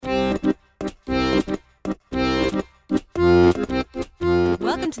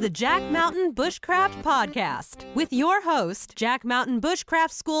the Jack Mountain Bushcraft Podcast with your host, Jack Mountain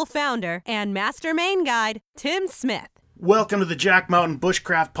Bushcraft School founder and master main guide, Tim Smith. Welcome to the Jack Mountain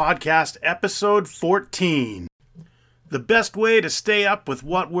Bushcraft Podcast, episode 14. The best way to stay up with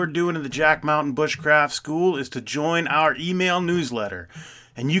what we're doing in the Jack Mountain Bushcraft School is to join our email newsletter.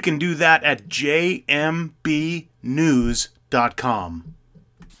 And you can do that at jmbnews.com.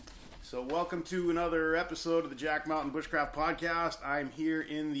 So welcome to another episode of the Jack Mountain Bushcraft Podcast. I'm here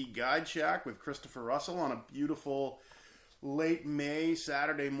in the Guide Shack with Christopher Russell on a beautiful late May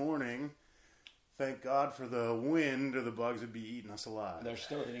Saturday morning. Thank God for the wind, or the bugs would be eating us alive. They're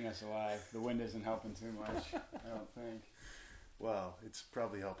still eating us alive. The wind isn't helping too much, I don't think. Well, it's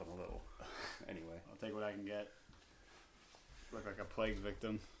probably helping a little. Anyway. I'll take what I can get. Look like a plague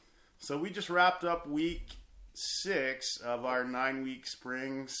victim. So we just wrapped up week 6 of our 9-week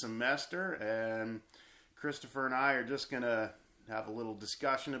spring semester, and Christopher and I are just going to have a little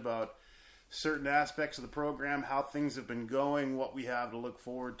discussion about certain aspects of the program, how things have been going, what we have to look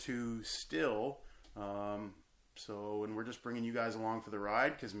forward to still. And we're just bringing you guys along for the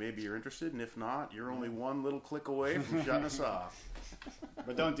ride because maybe you're interested, and if not, you're only one little click away from shutting us off.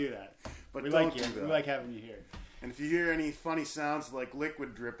 But don't do that. But we don't like you. do that. We like having you here. And if you hear any funny sounds like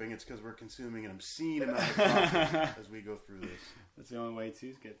liquid dripping, it's because we're consuming an obscene amount of coffee as we go through this. That's the only way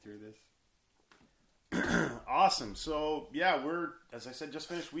to get through this. Awesome. So, yeah, we're, as I said, just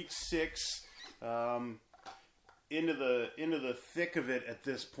finished week 6. Into the thick of it at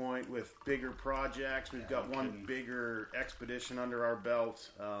this point with bigger projects. We've got one bigger expedition under our belt,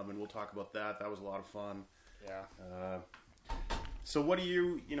 and we'll talk about that. That was a lot of fun. Yeah. So what do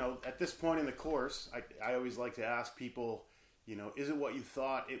you at this point in the course, I always like to ask people, is it what you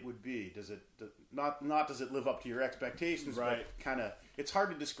thought it would be? Does it not does it live up to your expectations? Right. But kind of, it's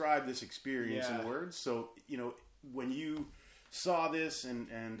hard to describe this experience in words. So, when you saw this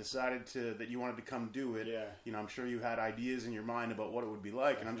and decided that you wanted to come do it, I'm sure you had ideas in your mind about what it would be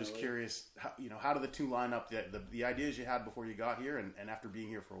like. Definitely. And I'm just curious, how do the two line up, the ideas you had before you got here and after being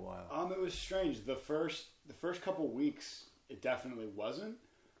here for a while? It was strange. The first couple weeks, it definitely wasn't.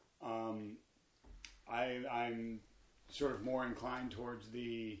 I'm sort of more inclined towards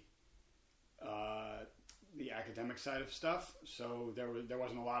the academic side of stuff, so there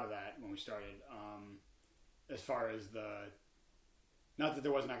wasn't a lot of that when we started. As far as not that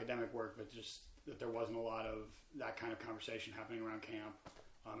there wasn't academic work, but just that there wasn't a lot of that kind of conversation happening around camp.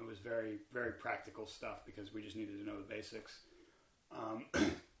 It was very, very practical stuff because we just needed to know the basics.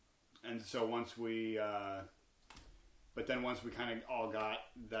 And so once we kind of all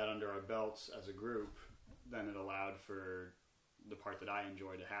got that under our belts as a group, then it allowed for the part that I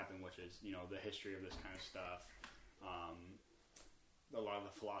enjoy to happen, which is, the history of this kind of stuff. A lot of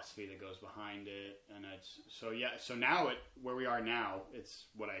the philosophy that goes behind it, and so now where we are now, it's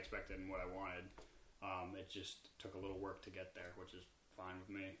what I expected and what I wanted. It just took a little work to get there, which is fine with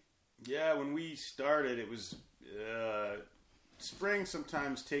me. Yeah, when we started, it was spring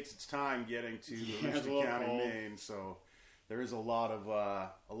sometimes takes its time getting to Livingston County, Maine, so there is a lot of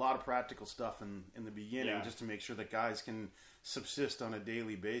practical stuff in the beginning, just to make sure that guys can subsist on a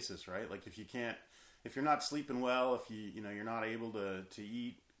daily basis, right? Like if you're not sleeping well, if you're not able to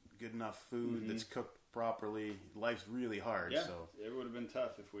eat good enough food that's cooked properly, life's really hard. Yeah, so it would have been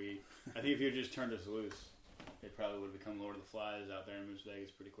tough I think if you had just turned us loose, it probably would have become Lord of the Flies out there in Moose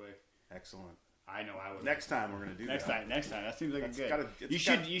Vegas pretty quick. Excellent. I know I would. Next time we're going to do Next that. Next time. That seems like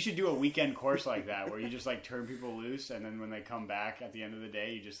you should do a weekend course like that where you just turn people loose, and then when they come back at the end of the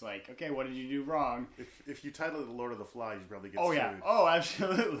day, you just okay, what did you do wrong? If you title it Lord of the Flies, you probably get sued. Yeah. Oh,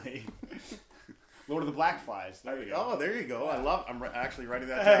 absolutely. Lord of the Black Flies. There you go. Oh, there you go. Yeah. I'm actually writing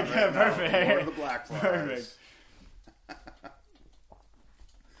that down right perfect. now. Lord of the Black Flies. Perfect.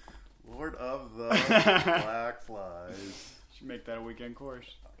 Lord of the Black Flies. Should make that a weekend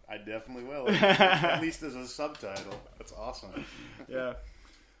course. I definitely will. At least as a subtitle. That's awesome. Yeah.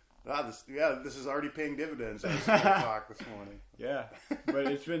 This is already paying dividends. I was going to talk this morning. Yeah, but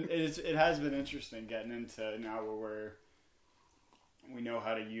it has been interesting getting into now where we know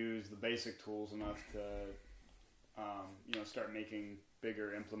how to use the basic tools enough to start making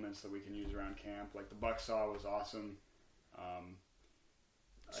bigger implements that we can use around camp. Like the buck saw was awesome.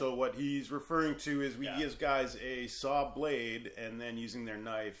 So what he's referring to is we give guys a saw blade, and then using their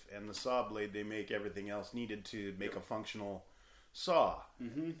knife and the saw blade, they make everything else needed to make a functional saw.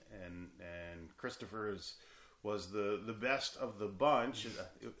 Mm-hmm. And Christopher's was the best of the bunch.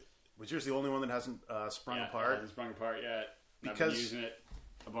 Was yours the only one that hasn't sprung apart? It hasn't sprung apart yet. Because I've been using it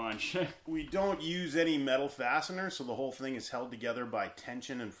a bunch. We don't use any metal fastener, so the whole thing is held together by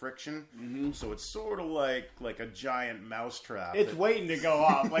tension and friction. Mm-hmm. So it's sort of like a giant mousetrap. It's waiting to go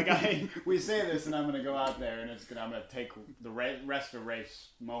off. Like we say this, and I'm going to go out there, and I'm going to take the rest of Rafe's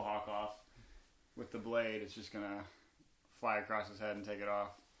mohawk off with the blade. It's just going to fly across his head and take it off.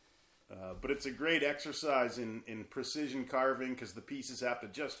 But it's a great exercise in precision carving because the pieces have to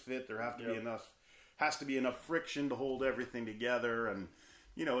just fit. There has to be enough friction to hold everything together, and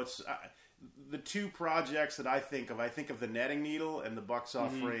it's the two projects that I think of the netting needle and the bucksaw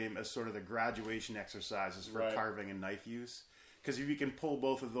frame as sort of the graduation exercises for carving and knife use. Because if you can pull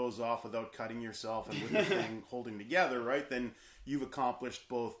both of those off without cutting yourself and with the thing holding together, right, then you've accomplished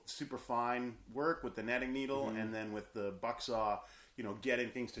both super fine work with the netting needle and then with the bucksaw, getting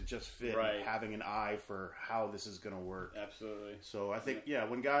things to just fit and having an eye for how this is going to work. Absolutely. So I think,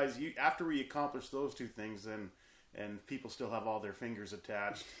 when guys, after we accomplish those two things, then and people still have all their fingers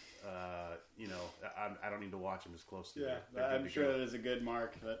attached, I don't need to watch them as closely. Yeah, I'm sure that is a good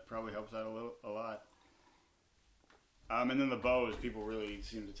mark. That probably helps out a lot. And then the bows, people really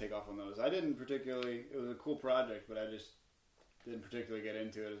seem to take off on those. I didn't particularly. It was a cool project, but I just didn't particularly get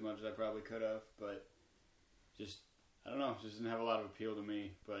into it as much as I probably could have. But just, I don't know, just didn't have a lot of appeal to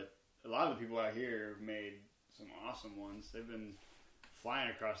me. But a lot of the people out here have made some awesome ones. They've been flying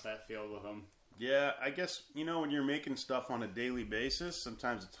across that field with them. Yeah, I guess, when you're making stuff on a daily basis,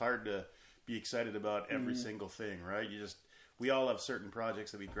 sometimes it's hard to be excited about every single thing, right? We all have certain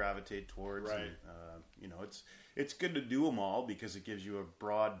projects that we gravitate towards. Right. And, it's good to do them all because it gives you a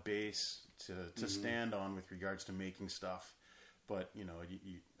broad base to stand on with regards to making stuff. But,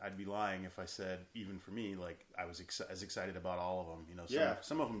 I'd be lying if I said, even for me, like, I was as excited about all of them.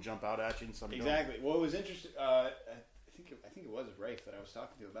 Some of them jump out at you and some don't. Exactly. Well, it was interesting. I think it was Rafe that I was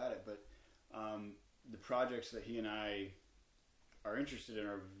talking to about it, but the projects that he and I are interested in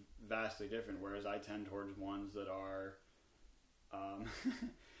are vastly different, whereas I tend towards ones that are... I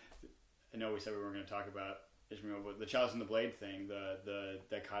know we said we weren't going to talk about Ishmael, but the Chalice and the Blade thing, the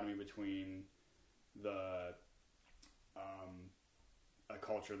dichotomy between a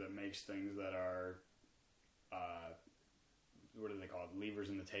culture that makes things that are what do they call it, levers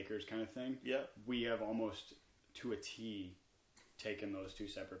and the takers kind of thing. Yeah, we have almost to a T taken those two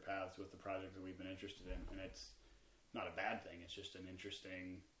separate paths with the project that we've been interested in, and it's not a bad thing. It's just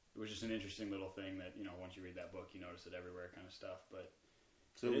it was just an interesting little thing that once you read that book, you notice it everywhere, kind of stuff. But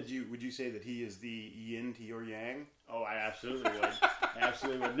so would you say that he is the yin to your yang? Oh, I absolutely would. I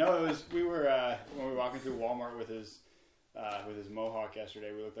absolutely would. No, we were when we were walking through Walmart with his mohawk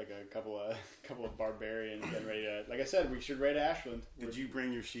yesterday. We looked like a couple of barbarians getting ready to. Like I said, we should raid Ashland. Did you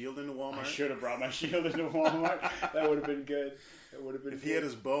bring your shield into Walmart? I should have brought my shield into Walmart. That would have been good. If he had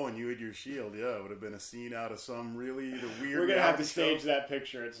his bow and you had your shield, it would have been a scene out of some really weird. We're gonna have to stage that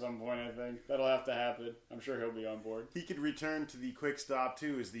picture at some point. I think that'll have to happen. I'm sure he'll be on board. He could return to the Quick Stop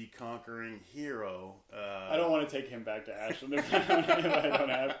too as the conquering hero. I don't want to take him back to Ashland if I don't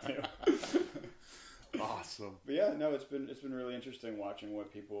have to. Awesome. But yeah, no, it's been really interesting watching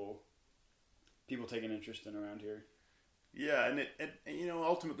what people take an interest in around here. Yeah, and it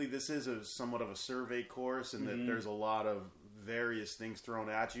ultimately this is somewhat of a survey course, and that there's a lot of various things thrown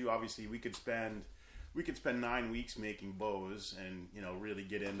at you. Obviously, we could spend 9 weeks making bows and really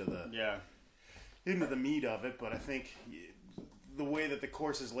get into the meat of it. But I think the way that the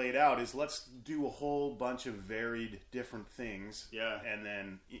course is laid out is let's do a whole bunch of varied different things. Yeah,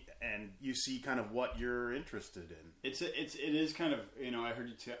 and you see kind of what you're interested in. It is kind of I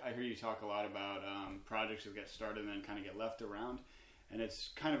heard you talk a lot about projects that get started and then kind of get left around, and it's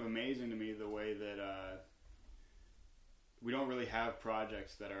kind of amazing to me the way that we don't really have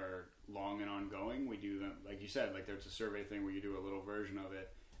projects that are long and ongoing. We do them, like you said, like there's a survey thing where you do a little version of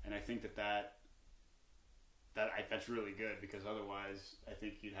it, and I think that's really good, because otherwise I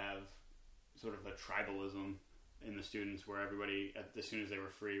think you'd have sort of a tribalism in the students where everybody, as soon as they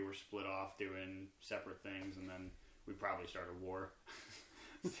were free, were split off doing separate things, and then we'd probably start a war.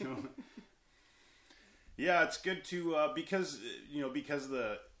 Yeah, it's good to because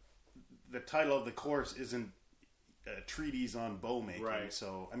the title of the course isn't a treatise on bow making. Right.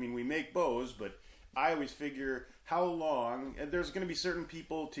 So I mean, we make bows, but I always figure how long, and there's going to be certain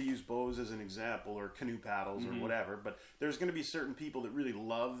people, to use bows as an example, or canoe paddles or whatever, but there's going to be certain people that really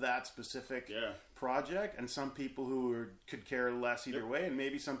love that specific project, and some people who could care less either way, and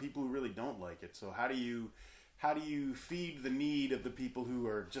maybe some people who really don't like it. So how do you feed the need of the people who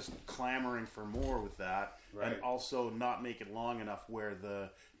are just clamoring for more with that, and also not make it long enough where the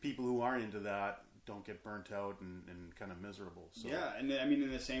people who aren't into that don't get burnt out and kind of miserable. So. Yeah, and I mean,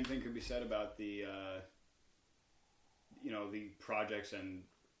 and the same thing could be said about the the projects and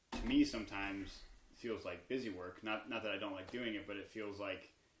to me sometimes feels like busy work. Not that I don't like doing it, but it feels like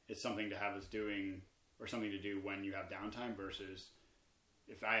it's something to have us doing or something to do when you have downtime versus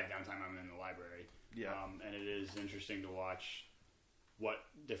if I have downtime, I'm in the library. Yeah. And it is interesting to watch what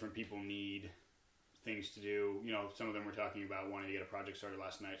different people need things to do. You know, some of them were talking about wanting to get a project started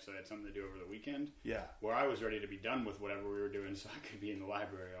last night so they had something to do over the weekend. Yeah. Where I was ready to be done with whatever we were doing so I could be in the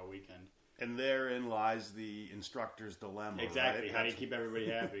library all weekend. And therein lies the instructor's dilemma. Exactly. Right? How do you keep everybody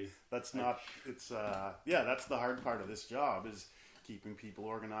happy? That's not, it's, that's the hard part of this job is keeping people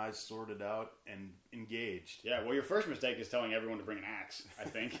organized, sorted out, and engaged. Yeah, well, your first mistake is telling everyone to bring an axe, I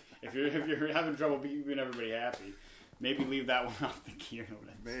think. if you're having trouble keeping everybody happy, maybe leave that one off the gear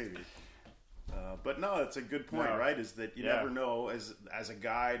notice. Maybe. But no, it's a good point, No. right? Is that you never know, as a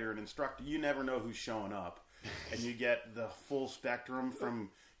guide or an instructor, you never know who's showing up. And you get the full spectrum from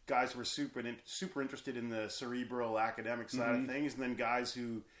guys who are super interested in the cerebral academic side of things, and then guys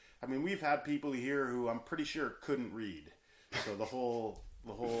who, I mean, we've had people here who I'm pretty sure couldn't read. So the whole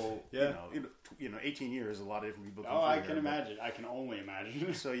Yeah. 18 years, a lot of different people. Oh, I can imagine. I can only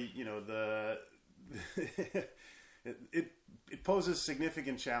imagine. So it poses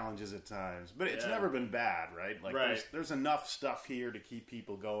significant challenges at times, but it's never been bad, right? Like Right. there's enough stuff here to keep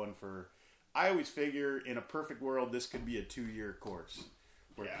people going for. I always figure in a perfect world, this could be a 2-year course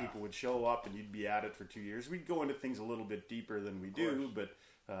where people would show up and you'd be at it for 2 years. We'd go into things a little bit deeper than we do, but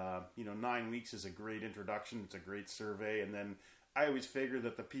 9 weeks is a great introduction. It's a great survey, and then I always figure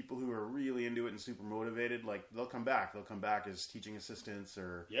that the people who are really into it and super motivated, like they'll come back. They'll come back as teaching assistants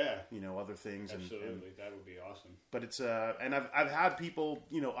or other things. Absolutely, and that would be awesome. but it's and I've had people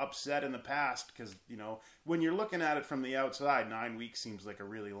upset in the past because when you're looking at it from the outside, 9 weeks seems like a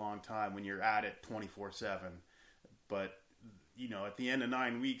really long time when you're at it 24/7. But at the end of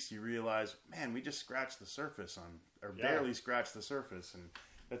 9 weeks, you realize, man, we just scratched the surface barely scratched the surface, and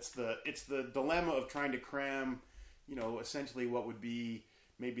it's the dilemma of trying to cram, essentially what would be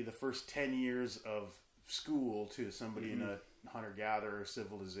maybe the first 10 years of school to somebody in a hunter-gatherer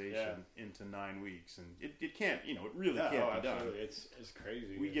civilization into 9 weeks, and it can't, it really can't be done. It's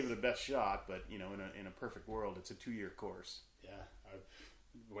crazy. We give it the best shot, but in a perfect world, it's a 2-year course. Yeah,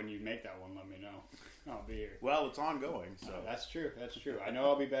 when you make that one, let me know. I'll be here. Well, it's ongoing, so that's true. I know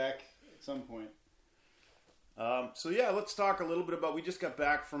I'll be back at some point. Let's talk a little bit about. We just got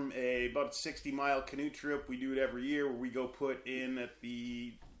back from about 60-mile canoe trip. We do it every year, where we go put in at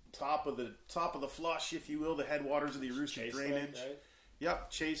the top of the flush, if you will, the headwaters of the Aroostook drainage. Lake, right? Yep,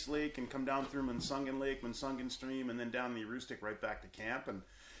 Chase Lake, and come down through Munsungan Lake, Munsungan Stream, and then down the Aroostook right back to camp. And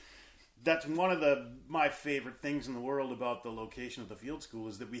that's one of my favorite things in the world about the location of the field school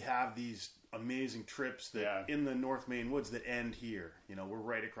is that we have these amazing trips that in the North Main Woods that end here. We're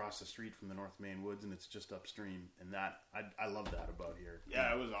right across the street from the North Main Woods, and it's just upstream. And that I love that about here.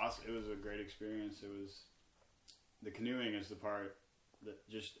 Yeah, it was awesome. It was a great experience. It was the canoeing is the part that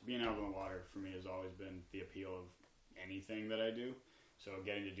just being out on the water for me has always been the appeal of anything that I do. So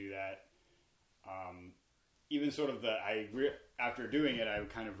getting to do that, even sort of after doing it, I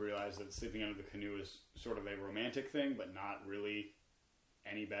kind of realized that sleeping under the canoe is sort of a romantic thing, but not really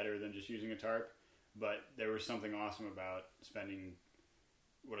any better than just using a tarp. But there was something awesome about spending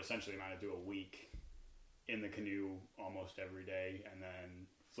what essentially amounted to a week in the canoe almost every day, and then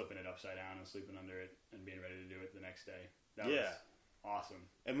flipping it upside down and sleeping under it and being ready to do it the next day. That was awesome.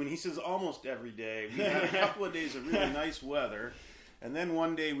 And when he says almost every day, we had a couple of days of really nice weather. And then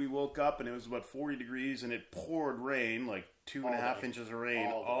one day we woke up and it was about 40 degrees and it poured rain, like 2.5 inches of rain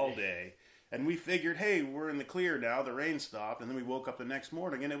all day. And we figured, hey, we're in the clear now. The rain stopped. And then we woke up the next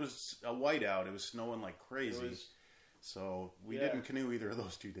morning and it was a whiteout. It was snowing like crazy. So we didn't canoe either of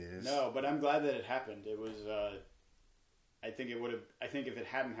those 2 days. No, but I'm glad that it happened. It was, I think if it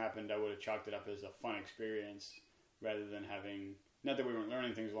hadn't happened, I would have chalked it up as a fun experience rather than having, not that we weren't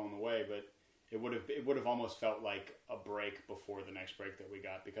learning things along the way, but it would have almost felt like a break before the next break that we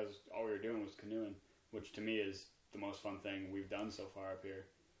got, because all we were doing was canoeing, which to me is the most fun thing we've done so far up here.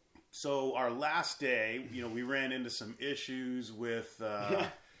 So our last day, we ran into some issues with.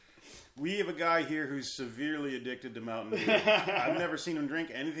 We have a guy here who's severely addicted to Mountain Dew. I've never seen him drink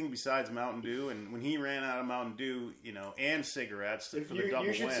anything besides Mountain Dew, and when he ran out of Mountain Dew, and cigarettes for the double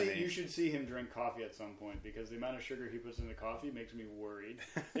whammy. You should see him drink coffee at some point, because the amount of sugar he puts in the coffee makes me worried.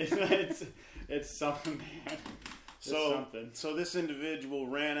 It's something, man. So this individual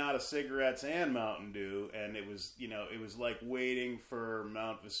ran out of cigarettes and Mountain Dew, and it was like waiting for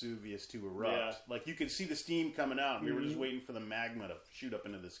Mount Vesuvius to erupt. Yeah. Like you could see the steam coming out, and we were just waiting for the magma to shoot up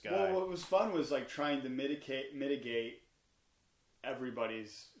into the sky. Well, what was fun was like trying to mitigate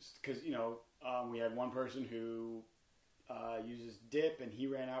everybody's, because we had one person who uses dip, and he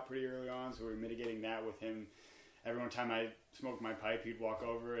ran out pretty early on, so we were mitigating that with him. Every time I smoked my pipe, he'd walk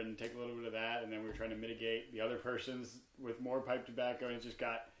over and take a little bit of that, and then we were trying to mitigate the other person's with more pipe tobacco, and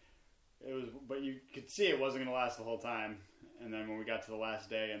but you could see it wasn't going to last the whole time. And then when we got to the last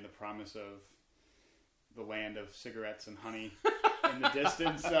day and the promise of the land of cigarettes and honey in the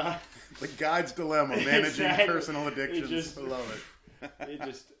distance. The guide's dilemma, managing personal addictions. I love it.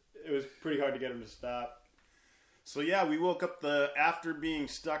 It was pretty hard to get him to stop. So yeah, we woke up after being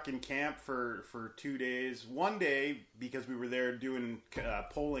stuck in camp for 2 days. One day, because we were there doing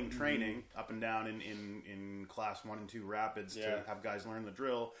polling training up and down in class 1 and 2 rapids to have guys learn the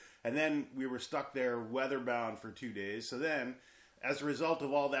drill. And then we were stuck there weather-bound for 2 days. So then, as a result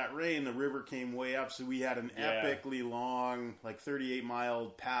of all that rain, the river came way up. So we had an epically long, like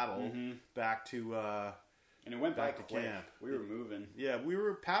 38-mile paddle back to... and it went back to quick. camp. We were moving. Yeah, we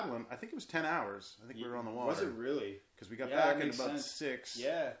were paddling. I think it was 10 hours. I think we were on the water. Was it really? Because we got back at about 6.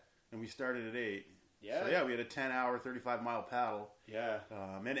 Yeah. And we started at 8. Yeah. So yeah, we had a 10-hour, 35-mile paddle. Yeah.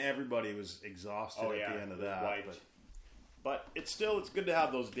 And everybody was exhausted at the end of that. Wiped. But it's good to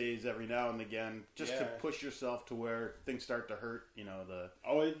have those days every now and again, just to push yourself to where things start to hurt. You know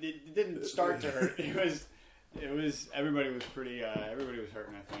it didn't start to hurt. It was everybody was hurting,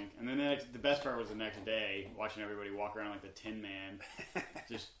 I think. And then the best part was the next day, watching everybody walk around like the Tin Man,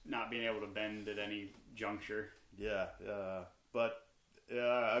 just not being able to bend at any juncture. Yeah, but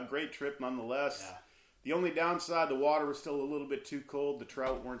a great trip nonetheless. Yeah. The only downside, the water was still a little bit too cold. The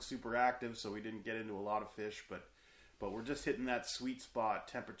trout weren't super active, so we didn't get into a lot of fish. But we're just hitting that sweet spot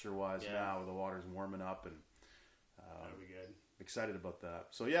temperature-wise now, where the water's warming up, and that'll be good. Excited about that.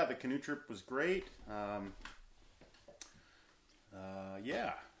 So yeah, the canoe trip was great.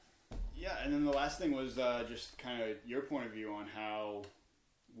 Yeah, and then the last thing was just kind of your point of view on how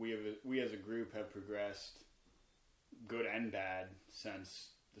we as a group have progressed, good and bad, since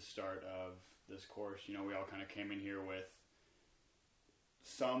the start of this course. You know, we all kind of came in here with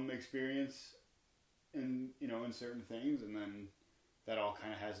some experience in certain things, and then that all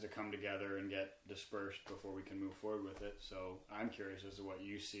kind of has to come together and get dispersed before we can move forward with it. So I'm curious as to what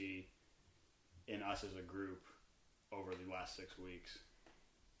you see in us as a group over the last 6 weeks.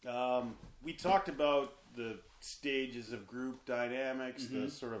 We talked about the stages of group dynamics, the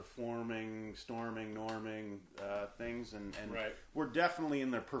sort of forming, storming, norming things, and right. We're definitely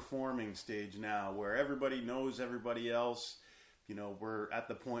in the performing stage now, where everybody knows everybody else. You know, we're at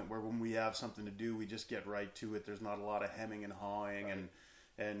the point where when we have something to do, we just get right to it. There's not a lot of hemming and hawing, right.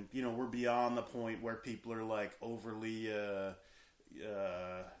 and you know, we're beyond the point where people are like overly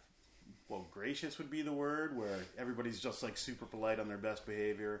gracious would be the word, where everybody's just like super polite on their best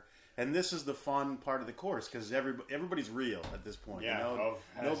behavior. And this is the fun part of the course, because everybody's real at this point. Yeah, you know?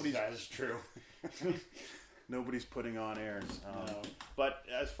 that is true. Nobody's putting on airs. No. But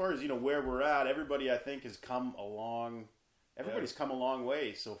as far as, you know, where we're at, everybody I think has come along. Everybody's come a long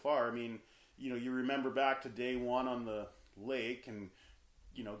way so far. I mean, you know, you remember back to day one on the lake, and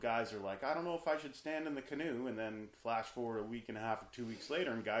you know, guys are like, I don't know if I should stand in the canoe, and then flash forward a week and a half or 2 weeks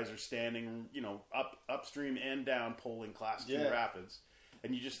later, and guys are standing, you know, upstream and down poling class 2 rapids,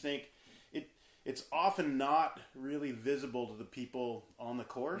 and you just think it's often not really visible to the people on the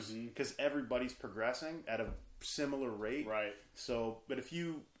course, because everybody's progressing at a similar rate. Right. So, but if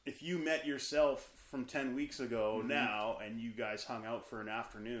you met yourself from 10 weeks ago now, and you guys hung out for an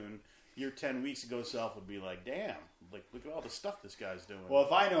afternoon, your 10 weeks ago self would be like, damn, like, look at all the stuff this guy's doing. Well,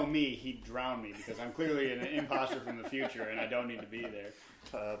 if I know me, he'd drown me, because I'm clearly an imposter from the future, and I don't need to be there.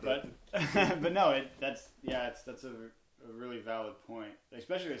 But no, that's a really valid point,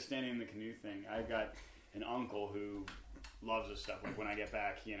 especially the standing in the canoe thing. I've got an uncle who loves this stuff. Like, when I get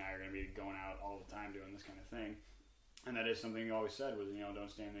back, he and I are going to be going out all the time doing this kind of thing. And that is something he always said was, you know, don't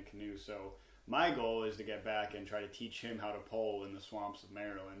stand in the canoe. So my goal is to get back and try to teach him how to pole in the swamps of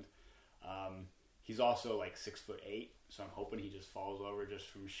Maryland. He's also like 6'8", so I'm hoping he just falls over just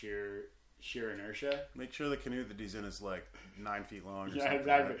from sheer inertia. Make sure the canoe that he's in is like 9 feet long. Or Yeah,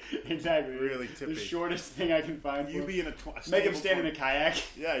 something, exactly. Really tippy. The shortest thing I can find. You be in a make him stand in a kayak.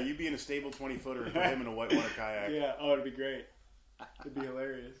 Yeah, you be in a stable 20-footer and put him in a whitewater kayak. Yeah, oh, it'd be great. It'd be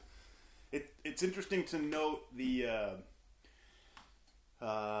hilarious. It's interesting to note the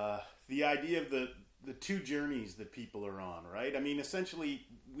idea of the two journeys that people are on, right? I mean, essentially,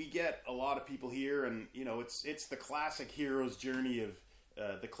 we get a lot of people here, and you know, it's the classic hero's journey of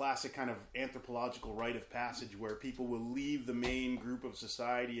the classic kind of anthropological rite of passage, where people will leave the main group of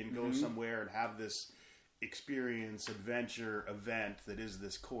society and go somewhere and have this experience, adventure, event that is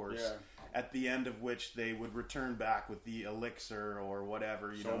this course. Yeah. At the end of which they would return back with the elixir or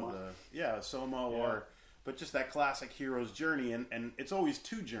whatever, you Soma. know, Soma but just that classic hero's journey, and it's always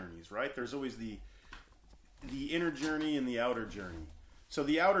two journeys, right? There's always the inner journey and the outer journey. So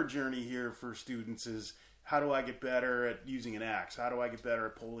the outer journey here for students is, how do I get better at using an axe? How do I get better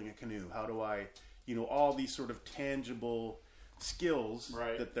at poling a canoe? How do I, all these sort of tangible skills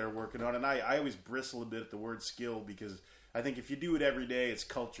that they're working on. And I always bristle a bit at the word skill, because I think if you do it every day, it's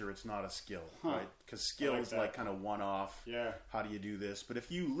culture, it's not a skill, right? Because skill is like kind of one-off. Yeah. How do you do this? But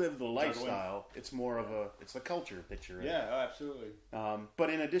if you live the lifestyle, it's more of it's the culture that you're in. Yeah, absolutely. But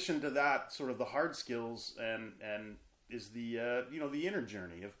in addition to that, sort of the hard skills and is the the inner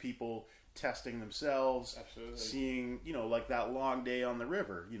journey of people testing themselves, absolutely. Seeing like that long day on the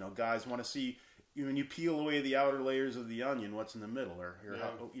river. Guys want to see. When you peel away the outer layers of the onion, what's in the middle, or how,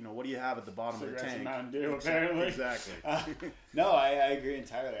 what do you have at the bottom of the tank? Mountain Dew, apparently. Exactly. No, I agree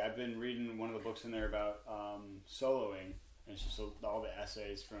entirely. I've been reading one of the books in there about soloing, and it's just all the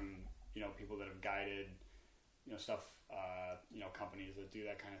essays from people that have guided stuff, companies that do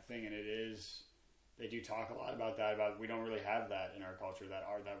that kind of thing, and they do talk a lot about that. About we don't really have that in our culture, that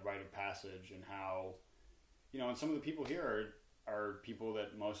rite of passage, and how and some of the people here are people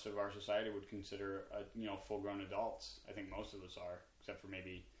that most of our society would consider, full-grown adults. I think most of us are, except for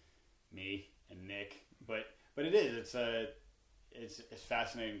maybe me and Nick. But it is. It's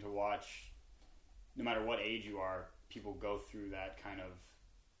fascinating to watch. No matter what age you are, people go through that kind of,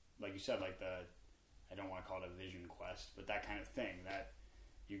 like you said, like I don't want to call it a vision quest, but that kind of thing, that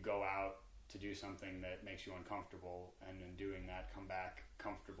you go out to do something that makes you uncomfortable, and in doing that, come back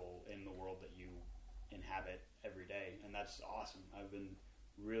comfortable in the world that you inhabit every day, and that's awesome. I've been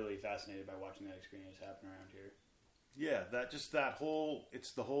really fascinated by watching that experience happen around here. Yeah,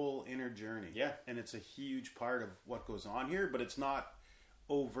 it's the whole inner journey. Yeah, and it's a huge part of what goes on here, but it's not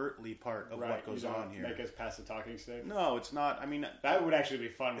overtly part of what goes on here. Make us pass the talking stick. No, it's not. I mean, that would actually be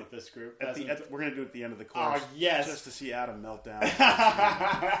fun with this group. We're going to do it at the end of the course. Oh yes, just to see Adam melt down.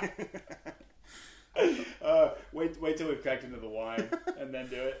 Wait till we've cracked into the wine and then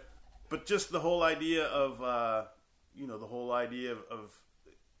do it. But just the whole idea of,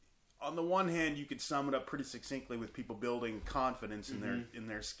 on the one hand, you could sum it up pretty succinctly with people building confidence in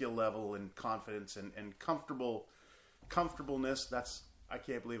their skill level, and confidence and comfortableness. I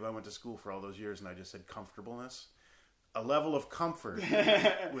can't believe I went to school for all those years and I just said comfortableness. A level of comfort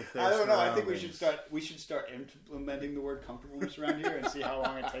with their I don't know. I think we should start implementing the word comfortableness around here and see how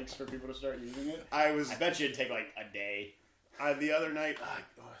long it takes for people to start using it. I bet you it'd take like a day. The other night,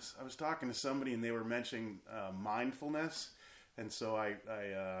 I was talking to somebody and they were mentioning mindfulness, and so I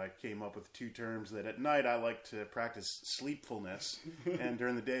came up with two terms that at night I like to practice sleepfulness, and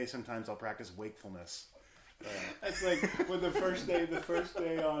during the day sometimes I'll practice wakefulness. That's like when the first day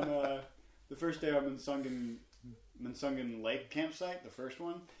on Munsungen Lake campsite, the first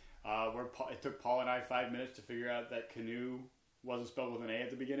one, where it took Paul and I 5 minutes to figure out that canoe wasn't spelled with an A at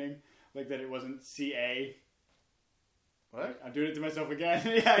the beginning, like that it wasn't C-A. What? I'm doing it to myself again.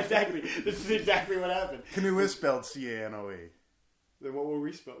 Yeah, exactly. This is exactly what happened. Canoe is spelled C-A-N-O-E. Then what were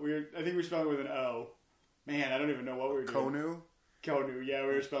we spelling? I think we were spelling with an O. Man, I don't even know what we were doing. Konu, yeah,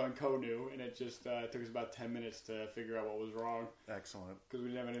 we were spelling Konu, and it just took us about 10 minutes to figure out what was wrong. Excellent. Because we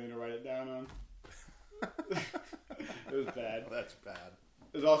didn't have anything to write it down on. It was bad. That's bad.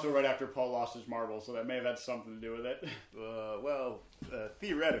 It was also right after Paul lost his marble, so that may have had something to do with it.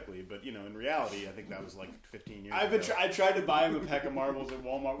 Theoretically, but in reality, I think that was like 15 years ago. I tried to buy him a pack of marbles at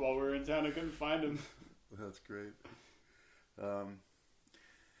Walmart while we were in town. I couldn't find them. That's great. But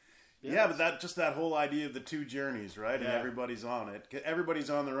that whole idea of the two journeys, right? Yeah. And everybody's on it. Everybody's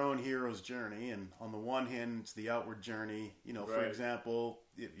on their own hero's journey, and on the one hand, it's the outward journey. For example,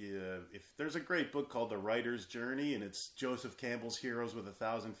 if there's a great book called The Writer's Journey, and it's Joseph Campbell's Heroes with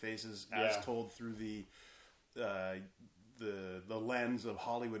 1,000 Faces, as told through the lens of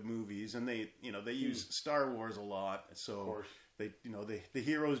Hollywood movies, and they use Star Wars a lot. So of course. the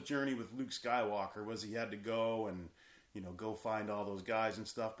hero's journey with Luke Skywalker was he had to go and go find all those guys and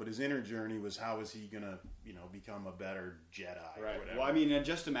stuff. But his inner journey was how is he going to, become a better Jedi right. or whatever. Well, I mean,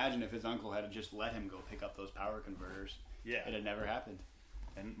 just imagine if his uncle had just let him go pick up those power converters. Yeah. It had never happened.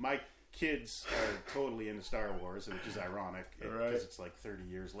 And my kids are totally into Star Wars, which is ironic because it's like 30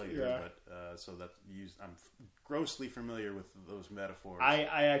 years later. Yeah. But so I'm grossly familiar with those metaphors. I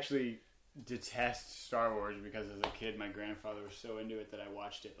actually detest Star Wars because as a kid my grandfather was so into it that I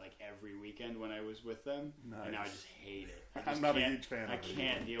watched it like every weekend when I was with them. Nice. And now I just hate it. I'm not a huge fan of it. I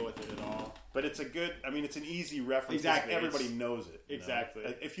can't deal with it at all. But it's it's an easy reference. Exactly. Everybody knows it. Exactly.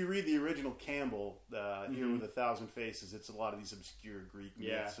 If you read the original Campbell, Here with 1,000 Faces, it's a lot of these obscure Greek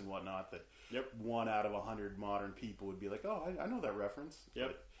myths and whatnot that 1 out of 100 modern people would be like, oh, I know that reference.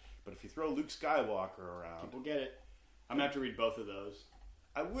 Yep. But if you throw Luke Skywalker around, People get it. I'm going to have to read both of those.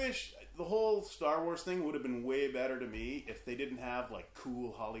 I wish the whole Star Wars thing would have been way better to me if they didn't have like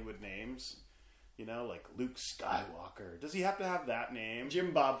cool Hollywood names. You know, like Luke Skywalker. Does he have to have that name?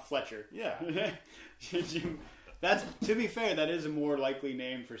 Jim Bob Fletcher. Yeah. That's, to be fair, that is a more likely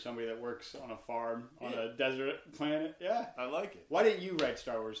name for somebody that works on a farm on a desert planet. Yeah. I like it. Why didn't you write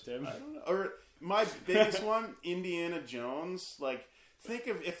Star Wars, Tim? I don't know. Or my biggest one, Indiana Jones. Like, think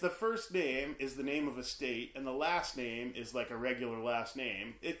of if the first name is the name of a state and the last name is like a regular last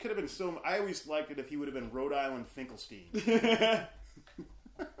name. It could have been so. I always liked it if he would have been Rhode Island Finkelstein.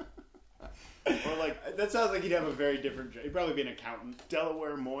 Or like that sounds like he'd have a very different job. He'd probably be an accountant.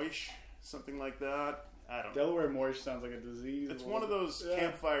 Delaware Moish, something like that. I don't know. Delaware Moish sounds like a disease. It's one of those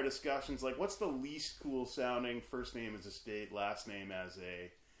campfire discussions. Like, what's the least cool sounding first name as a state, last name as a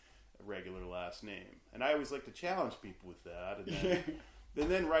regular last name? And I always like to challenge people with that,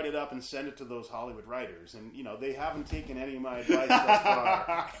 and then write it up and send it to those Hollywood writers. And you know, they haven't taken any of my advice thus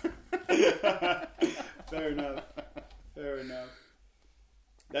far. Fair enough. Fair enough.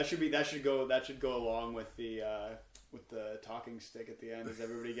 That should go along with the talking stick at the end, as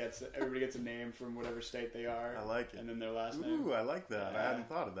everybody gets a name from whatever state they are. I like it. And then their last name. Ooh, I like that. I hadn't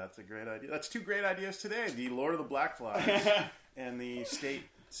thought of that. That's a great idea. That's 2 great ideas today: the Lord of the Black Flies and the state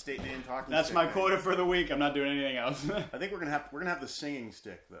name talking. That's stick my name. quota for the week. I'm not doing anything else. I think we're gonna have the singing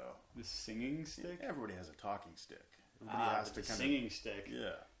stick though. The singing stick. Everybody has a talking stick. Everybody has to the kind singing stick.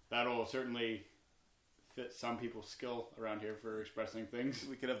 Yeah. That'll certainly fit some people's skill around here for expressing things.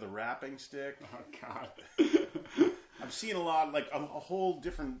 We could have the rapping stick. Oh God. I'm seeing a lot, like a whole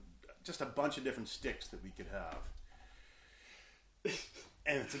different, just a bunch of different sticks that we could have.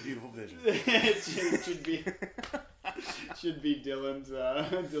 And it's a beautiful vision. It should be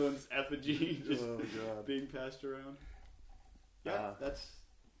Dylan's effigy just being passed around. Yeah,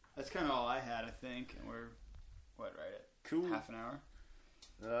 that's kind of all I had, I think, and we're right at cool half an hour.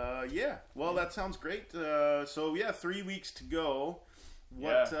 Yeah. Well, that sounds great. So yeah, 3 weeks to go.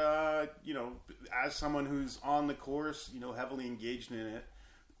 What you know, as someone who's on the course, you know, heavily engaged in it,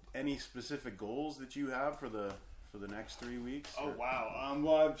 any specific goals that you have for the next 3 weeks? Oh wow.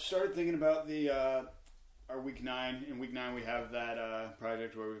 Well, I've started thinking about our week 9. In week 9, we have that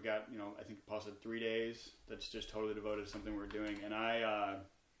project where we've got, you know, I think Paul said 3 days that's just totally devoted to something we're doing, and I.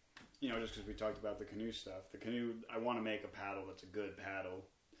 You know, just because we talked about the canoe stuff. The canoe, I want to make a paddle that's a good paddle.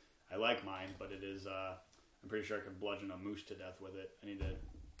 I like mine, but it is, I'm pretty sure I could bludgeon a moose to death with it. I need to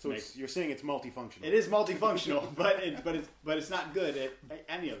So you're saying it's multifunctional. It is multifunctional, but it's not good at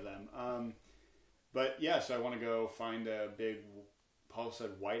any of them. But yeah, so I want to go find a big, Paul said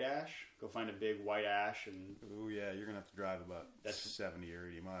white ash. Go find a big white ash. And oh yeah, you're going to have to drive about 70 or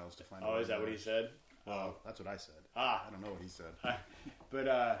 80 miles to find Oh, is that what he said? Oh, that's what I said. I don't know what he said.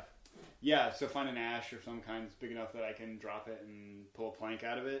 But yeah, so find an ash of some kind that's big enough that I can drop it and pull a plank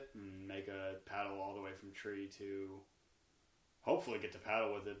out of it and make a paddle all the way from tree to hopefully get to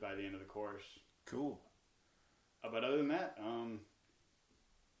paddle with it by the end of the course. Cool. But other than that,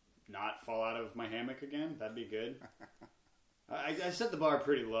 not fall out of my hammock again. That'd be good. I set the bar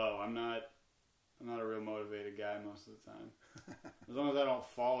pretty low. I'm not a real motivated guy most of the time. As long as I don't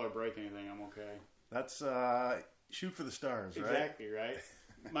fall or break anything, I'm okay. That's shoot for the stars, right? Exactly, right?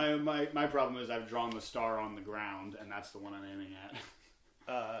 My problem is I've drawn the star on the ground, and that's the one I'm aiming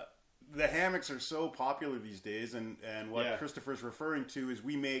at. The hammocks are so popular these days, and what Christopher's referring to is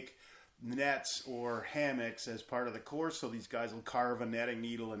we make nets or hammocks as part of the course. So these guys will carve a netting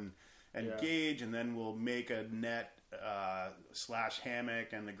needle and gauge, and then we'll make a net /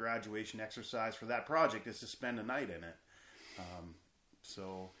 hammock. And the graduation exercise for that project is to spend a night in it.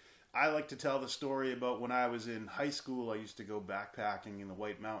 So I like to tell the story about when I was in high school. I used to go backpacking in the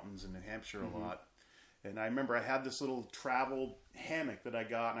White Mountains in New Hampshire a lot. And I remember I had this little travel hammock that I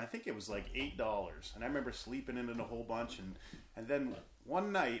got, and I think it was like $8. And I remember sleeping in it a whole bunch. And then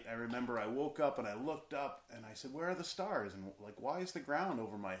one night, I remember I woke up and I looked up and I said, "Where are the stars? And like, why is the ground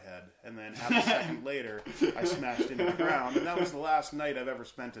over my head?" And then half a second later, I smashed into the ground, and that was the last night I've ever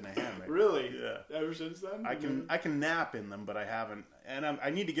spent in a hammock. Really? Yeah. Ever since then? I can nap in them, but I haven't, and I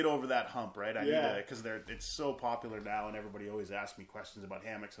need to get over that hump, right? I need to, because it's so popular now, and everybody always asks me questions about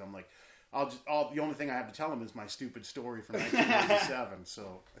hammocks, and I'm like, the only thing I have to tell them is my stupid story from 1997.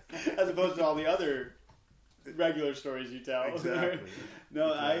 So, as opposed to all the other regular stories you tell. Exactly.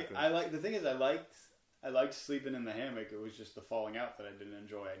 No, exactly. I like, the thing is I liked sleeping in the hammock. It was just the falling out that I didn't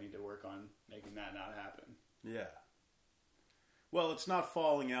enjoy. I need to work on making that not happen. Yeah. Well, it's not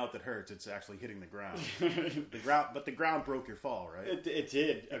falling out that hurts. It's actually hitting the ground. But the ground broke your fall, right? It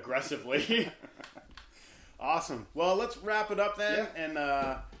did aggressively. Awesome. Well, let's wrap it up then, and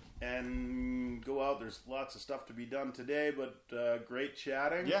and go out. There's lots of stuff to be done today, but great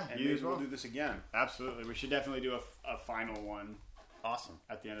chatting. Yeah, and you maybe as well. we'll do this again. Absolutely. We should definitely do a final one. Awesome.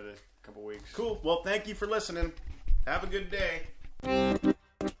 At the end of this couple weeks. Cool. Well, thank you for listening. Have a good day.